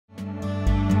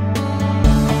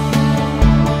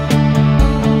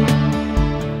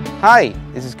Hi,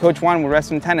 this is Coach Juan with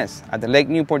Reston Tennis at the Lake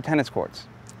Newport Tennis Courts,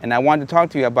 and I want to talk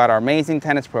to you about our amazing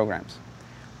tennis programs.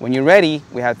 When you're ready,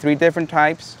 we have 3 different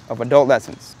types of adult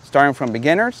lessons, starting from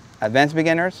beginners, advanced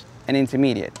beginners, and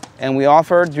intermediate. And we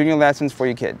offer junior lessons for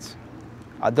your kids.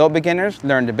 Adult beginners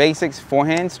learn the basics: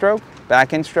 forehand stroke,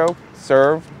 backhand stroke,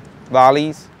 serve,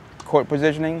 volleys, court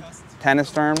positioning,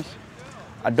 tennis terms.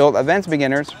 Adult advanced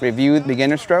beginners review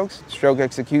beginner strokes, stroke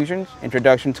executions,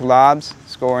 introduction to lobs,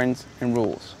 scorings, and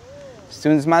rules.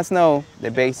 Students must know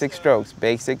the basic strokes,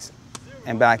 basics,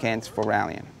 and backhands for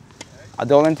rallying.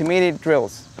 Adult intermediate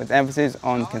drills with emphasis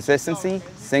on consistency,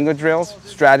 single drills,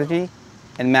 strategy,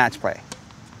 and match play.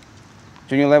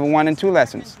 Junior level 1 and 2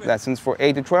 lessons, lessons for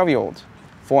 8 to 12-year-olds,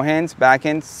 forehands,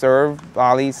 backhands, serve,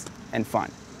 volleys, and fun.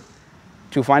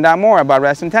 To find out more about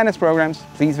Reston tennis programs,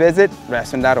 please visit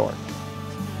reston.org.